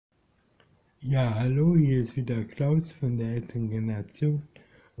Ja, hallo, hier ist wieder Klaus von der älteren Generation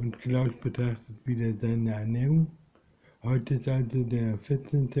und Klaus betrachtet wieder seine Ernährung. Heute ist also der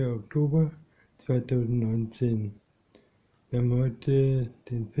 14. Oktober 2019. Wir haben heute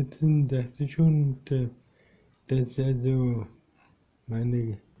den 14. dachte ich schon, und das ist also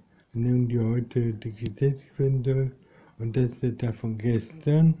meine Ernährung, die heute getätigt werden soll. Und das ist der Tag von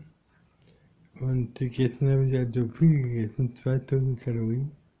gestern. Und gestern habe ich also viel gegessen, 2000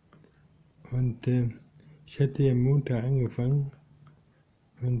 Kalorien. Und ich hatte ja Montag angefangen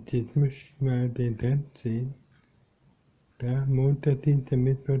und jetzt möchte ich mal den Trend sehen. Da Montag, Dienstag,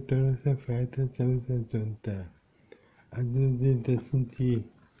 Mittwoch, Donnerstag, Freitag, Samstag, Sonntag. Also das sind die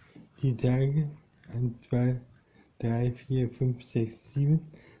Tage. 1, 2, 3, 4, 5, 6, 7.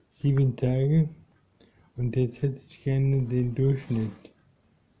 7 Tage. Und jetzt hätte ich gerne den Durchschnitt.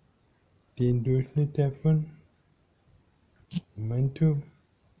 Den Durchschnitt davon. Momento.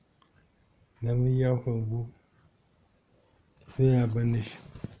 Den haben wir hier auch irgendwo. Das will er aber nicht.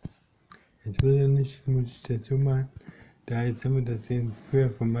 Jetzt will er nicht, muss ich das so machen. Da jetzt haben wir das hier im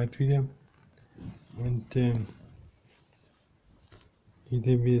Format wieder. Und geht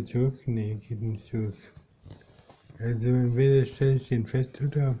er wieder zurück? Ne, geht nicht zurück. Also entweder stelle ich den fest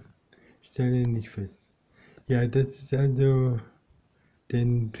oder stelle ihn nicht fest. Ja, das ist also der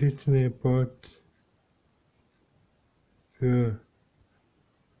Nutrition Report für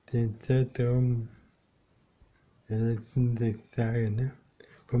den Zeitraum der letzten 6 Tage, ne?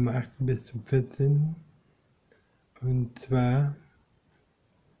 Vom 8. bis zum 14. Und zwar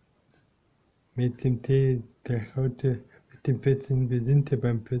mit dem Tag heute, mit dem 14. Wir sind ja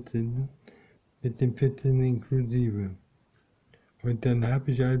beim 14. Mit dem 14. inklusive. Und dann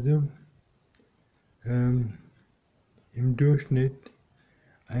habe ich also im Durchschnitt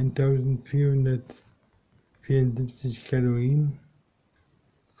 1474 Kalorien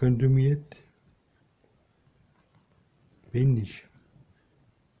konsumiert. Wenig.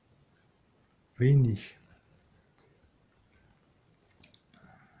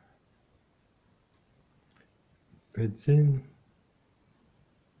 14.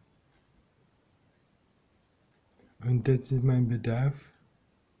 Und das ist mein Bedarf.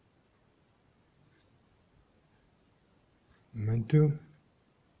 Momento.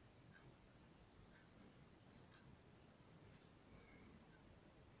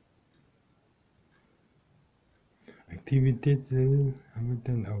 Aktivitätslevel haben wir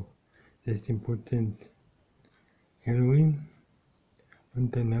dann auch 16% Kalorien.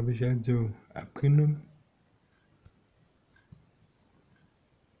 Und dann habe ich also abgenommen.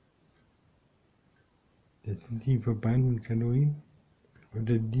 Das sind die verbleibenden Kalorien.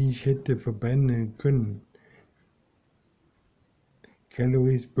 Oder die ich hätte verbannen können.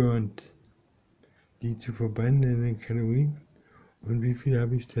 Calories burned. Die zu verbrennenden Kalorien. Und wie viel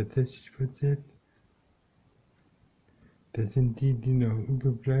habe ich tatsächlich verzehrt? Das sind die noch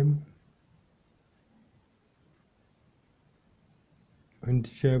überbleiben. Und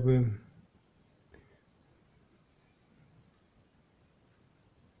ich habe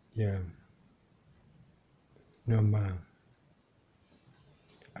normal.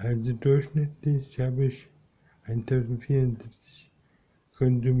 Also durchschnittlich habe ich 1074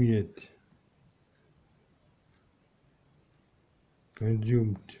 konsumiert.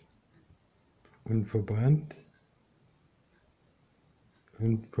 Konsumt. Und verbrannt.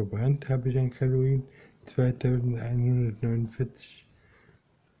 Und verbrannt habe ich an Kalorien 2149.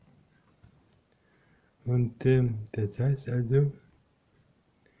 Und das heißt also,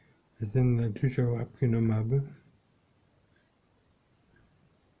 dass ich dann natürlich auch abgenommen habe.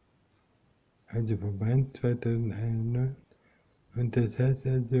 Also verbrannt 2109. Und das heißt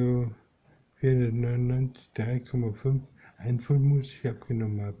also 499, 3,5. Ein Pfund muss ich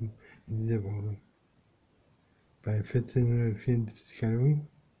abgenommen haben in dieser Woche. Bei 1474 Kalorien.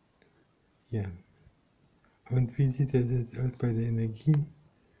 Ja. Und wie sieht das jetzt aus bei der Energie?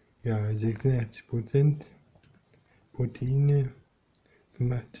 Ja, 86%. Proteine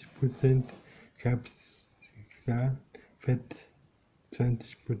 85%, Carbs, klar, Fett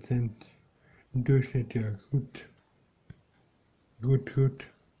 20%, im Durchschnitt ja gut.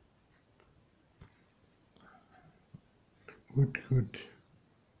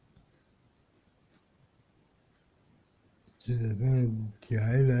 So, das waren die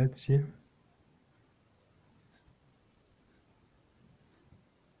Highlights hier.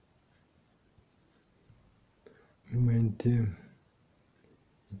 Moment,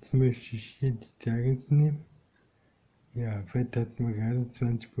 jetzt möchte ich hier die Targets nehmen. Ja, Fett hatten wir gerade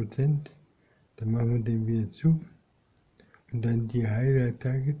 20%. Dann machen wir den wieder zu. Und dann die Highlight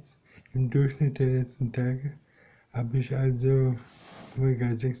Targets. Im Durchschnitt der letzten Tage habe ich also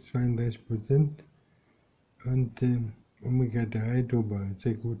Omega-6 32% und Omega-3 drüber,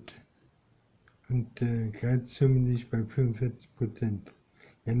 sehr gut. Und Calcium liegt bei 45%.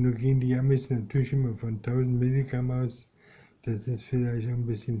 Ja, nur gehen die Amis natürlich immer von 1000 Milligramm aus. Das ist vielleicht auch ein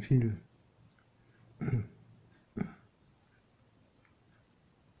bisschen viel.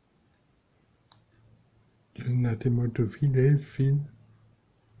 Nach dem Motto, viel hilft viel.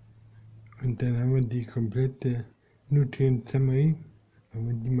 Und dann haben wir die komplette Nutrient-Summary. Machen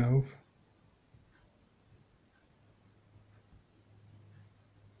wir die mal auf.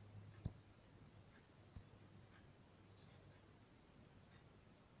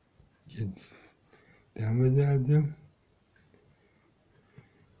 Jetzt, da haben wir sie also.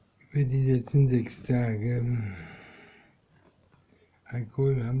 Für die letzten 6 Tage.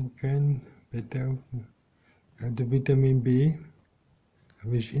 Alkohol haben keinen, Wetter. Also Vitamin B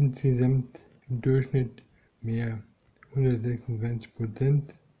habe ich insgesamt im Durchschnitt mehr,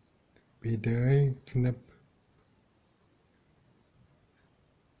 126%, B3 knapp,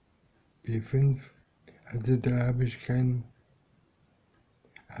 B5, also da habe ich keinen,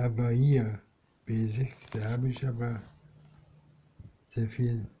 aber hier B6, da habe ich aber sehr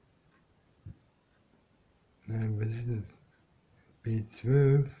viel. Nein, was ist das?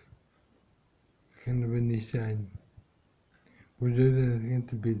 B12 kann aber nicht sein. Wo soll das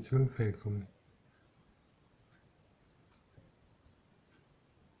ganze B12 herkommen?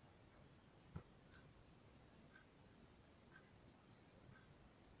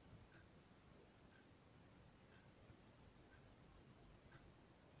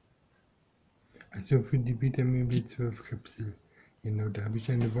 Also für die Vitamin B12-Kapsel. Genau, da habe ich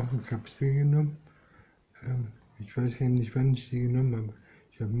eine Wochenkapsel genommen. Ich weiß gar nicht, wann ich die genommen habe.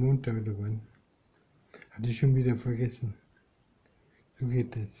 Ich habe Montag oder wann. Hatte ich schon wieder vergessen. So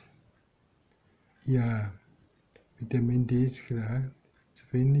geht das. Ja, Vitamin D ist klar, zu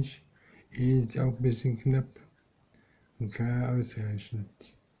wenig. E ist auch ein bisschen knapp und K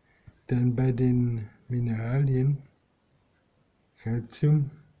ausreichend. Dann bei den Mineralien, Calcium,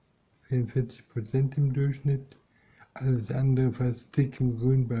 44% im Durchschnitt. Alles andere fast dick im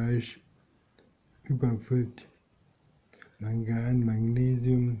grünen Bereich, überfüllt. Mangan,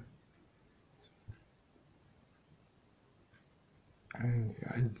 Magnesium,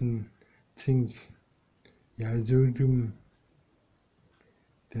 Eisen, Zink, ja, Sodium,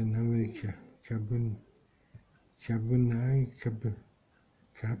 dann haben wir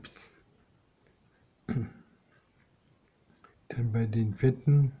Caps. Dann bei den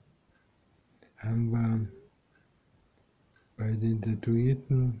Fetten haben wir bei den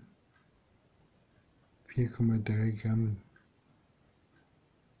Saturierten 4,3 Gramm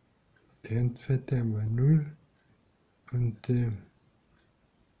Transfette haben wir 0 und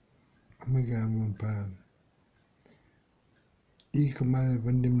Omega haben wir ein paar. Ich komme mal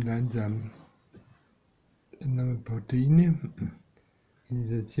von dem langsam. Dann haben wir Proteine. Wie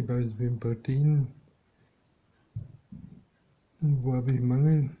sieht das hier bei uns mit den Proteinen? Wo habe ich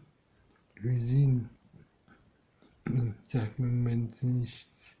Mangel? Lysin. Sagt mir im Moment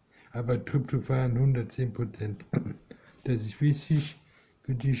nichts. Aber Tryptophan 110%. Das ist wichtig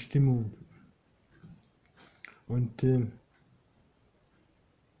für die Stimmung. Und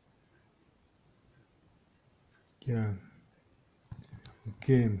ja,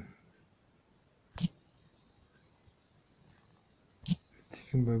 okay. Jetzt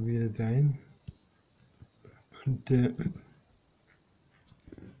können wir wieder sein. Und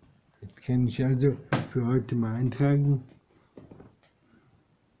jetzt kann ich also für heute mal eintragen.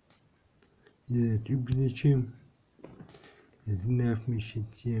 Hier das Übliche. Das nervt mich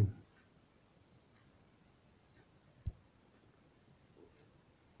jetzt hier.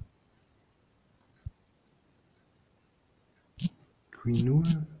 Quinoa.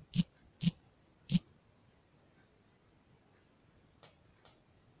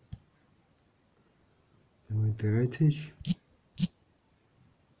 30.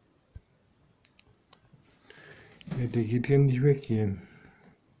 Ja, der geht ja nicht weg hier.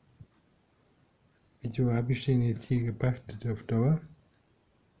 Wieso habe ich den jetzt hier gepachtet auf Dauer?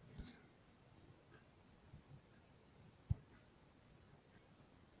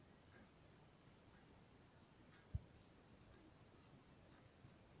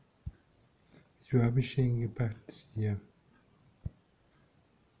 Wieso habe ich den gepachtet hier?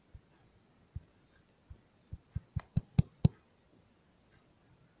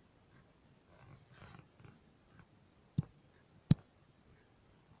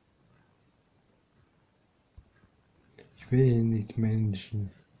 Ich will hier nicht Menschen.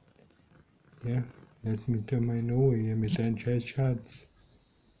 Ja, lass mich doch mal in Ruhe hier mit deinen scheiß Schatz.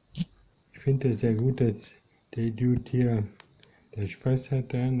 Ich finde das ja gut, dass der Idiot hier der Spaß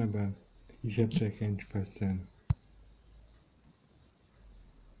hat daran, aber ich habe da keinen Spaß dran.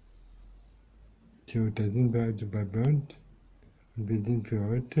 So, da sind wir also bei Burnt und wir sind für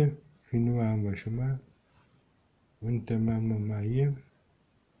heute. 4 Uhr haben wir schon mal. Und dann machen wir mal hier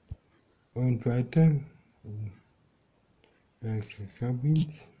und weiter.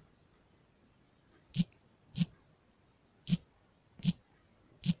 Kakaobeans.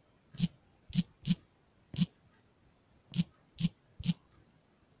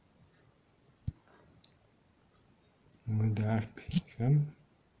 Und 80 Gramm.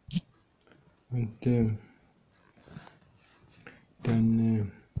 Und dann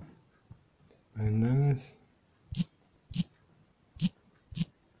Bananas.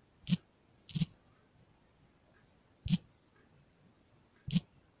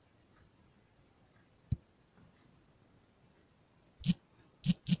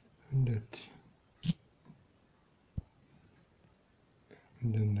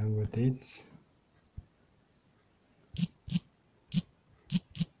 Und dann haben wir Dates.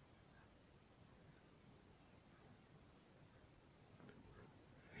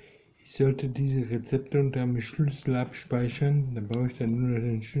 Ich sollte diese Rezepte unter einem Schlüssel abspeichern, dann brauche ich dann nur noch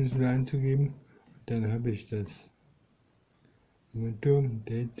den Schlüssel einzugeben und dann habe ich das. Motto,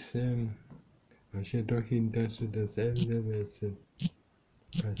 Dates, ich ja doch jeden Tag so dasselbe,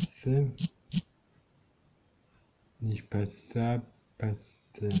 Paste, nicht Pasta, Paste.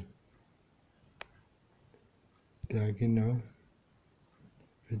 Da genau,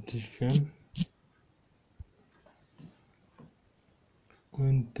 40 Gramm.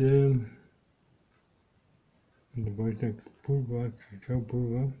 Und da wollte ich Pulver,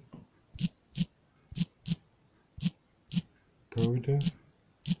 Kakaopulver, Powder.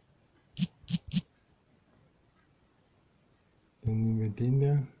 Dann nehmen wir den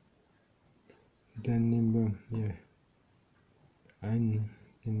da. Und dann nehmen wir hier einen,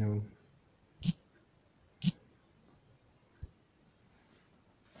 genau.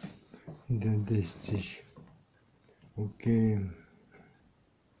 Und dann 60. Okay.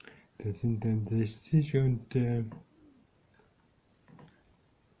 Das sind dann 60 und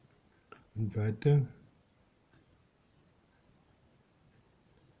weiter.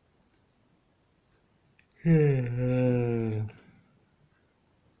 Ja,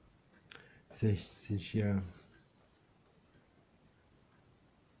 60, ja.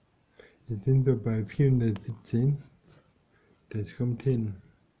 Jetzt sind wir bei 417. Das kommt hin.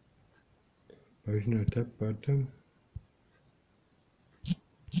 Brauche ich noch Tab-Button?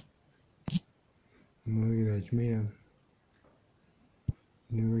 Machen wir gleich mehr.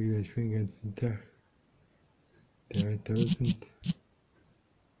 Nehmen wir gleich für den ganzen Tag. 3000.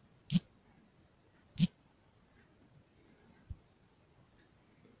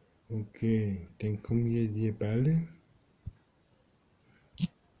 Okay, dann kommen hier die Bälle.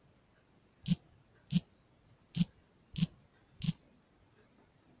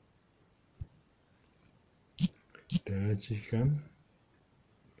 Da 30 Gramm.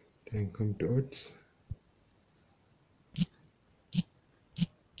 Dann kommt Oats.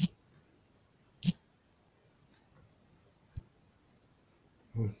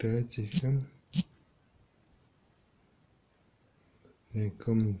 Auch 30 Gramm. Dann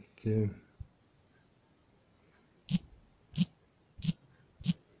kommt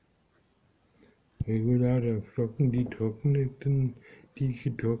regulare Flocken, die getrockneten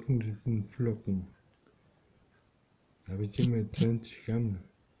Flocken. Da habe ich immer 20 Gramm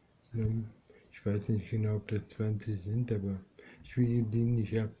genommen. Ich weiß nicht genau, ob das 20 sind, aber ich wiege die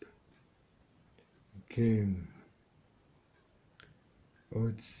nicht ab. Okay.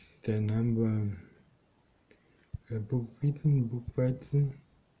 Und dann haben wir Buchweizen.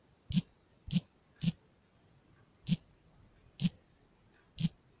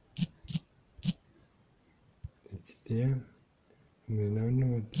 Jetzt der. Und dann auch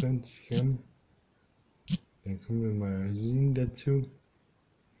noch 20 Gramm. Dann kommen wir mal Rosinen dazu.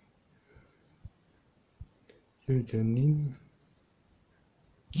 Sultanin.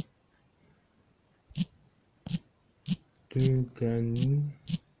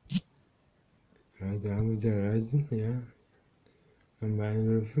 Ja, da haben wir sie Reisen, ja. Haben wir einen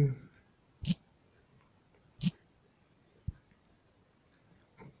Löffel.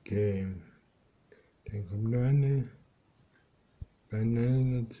 Okay. Dann kommt noch eine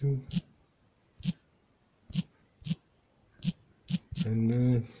Banane dazu.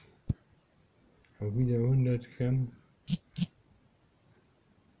 Bananas. Auch wieder 100 Gramm.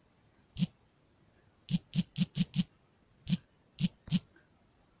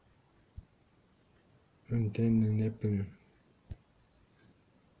 Und dann ein Apple.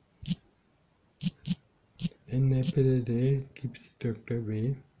 Ein Apple.de gibt's Dr.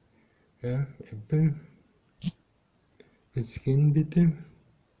 W. Ja, Apple. Skin bitte.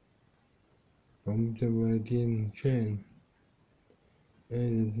 Warum soll man den schälen? Das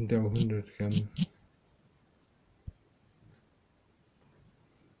sind auch 100 Gramm.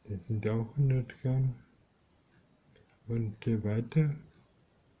 Das sind auch 100 Gramm. Und weiter.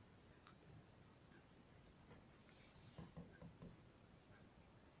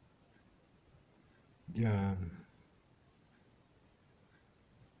 Ja.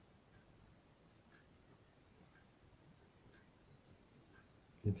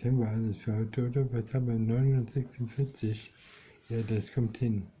 Jetzt haben wir alles für heute, oder? Was haben wir? 946. Ja, das kommt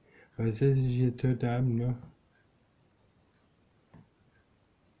hin. Was esse ich jetzt heute Abend noch?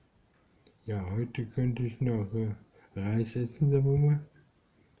 Ja, heute könnte ich noch Reis essen, sagen wir mal.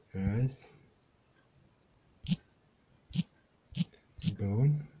 Reis.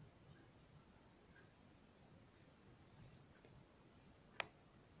 Bauen.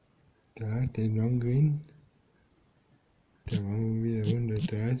 Da, den Long Green. Da machen wir wieder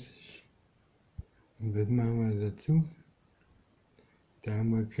 130. Und was machen wir dazu? Da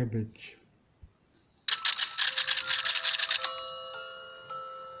haben wir Cabbage.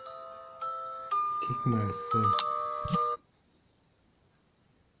 Kickmaster.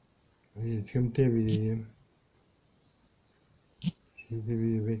 Und jetzt kommt der wieder hier. Jetzt will er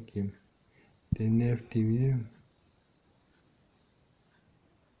wieder weggehen. Der nervt die wieder.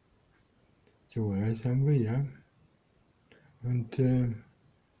 So, Reis haben wir, ja. Und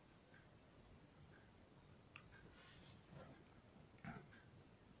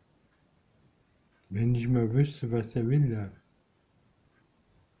wenn ich mal wüsste, was er will da.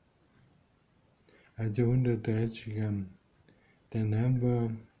 Also 130 Gramm. Dann haben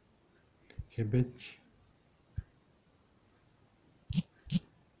wir Cabbage.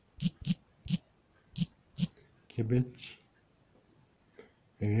 Cabbage.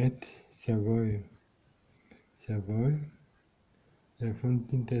 Red Savoy. Savoy. Davon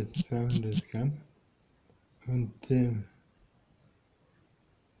sind das 200 Gramm. Und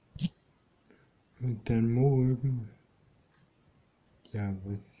dann Mohrrüben. Ja,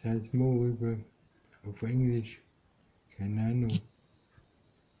 was heißt Mohrrübe auf Englisch? Keine Ahnung.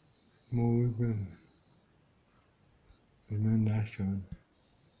 Mohrrübe. Muss man nachschauen.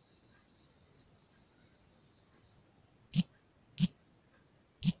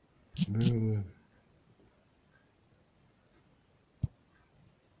 Möhre.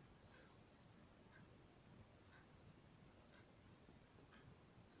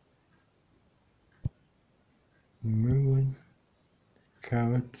 Möhren.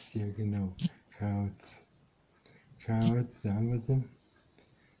 Carrots, ja genau. Carrots. Carrots, da haben wir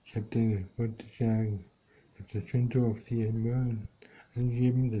sie. Wollte ich sagen, ich habe das schon so auf die Möhren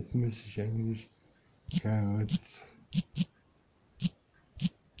angegeben, das müsste ich eigentlich Carrots.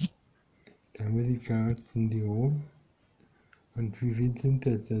 Da haben wir die Carrots und die roh. Und wie viel sind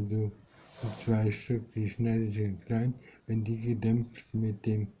das? Also 2 Stück, die schneide ich in klein, wenn die gedämpft mit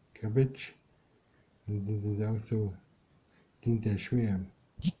dem Cabbage. Und das ist auch so, sind ja schwer.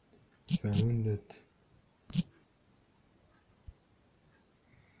 200.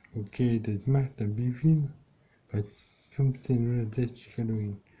 Okay, das macht dann wie viel? Was? 1560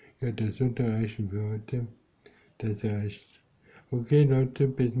 Kalorien. Ja, das sollte reichen für heute. Das reicht. Okay Leute,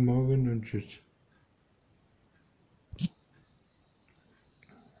 bis morgen und tschüss.